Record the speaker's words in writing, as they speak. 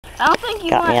I don't think you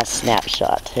Got want... me a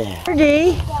snapshot there.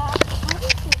 Pretty.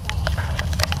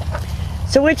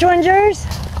 So which one's yours?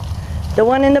 The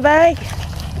one in the bag?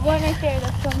 The one right there,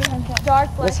 that's the one behind that.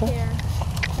 Dark black hair.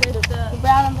 With the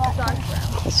brown and black dark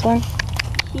brown. This one?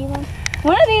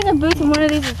 One of these are Boots and one of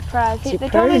these is Surprise. They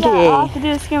told me that all I have to do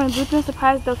is scream when Boots and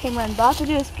Surprise, they'll come running. But all I have to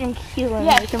do is scream Katlin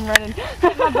and they come running.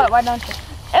 But why don't you?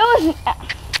 It was...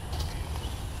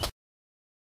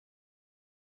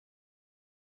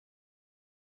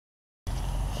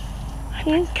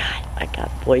 God, I got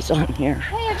boys on here.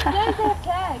 Hey, it's guys have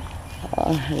tags.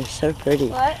 Oh, they're so pretty.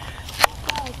 What?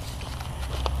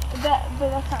 But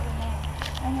that's not the name.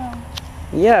 I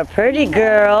know. You're a pretty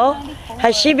girl.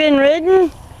 Has she been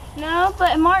ridden? No,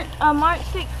 but March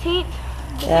 16th,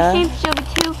 the 16th, she'll be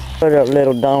 2. What up,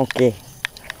 little donkey?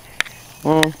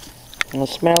 Wanna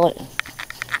smell it?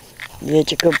 Yeah,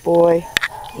 you good boy.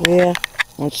 Yeah,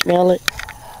 wanna smell it?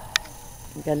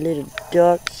 We got little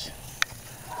ducks.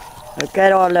 Look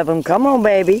at all of them. Come on,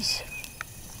 babies.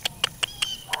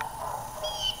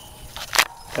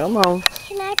 Come on.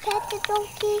 Can I pet the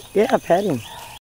donkey? Yeah, pet him.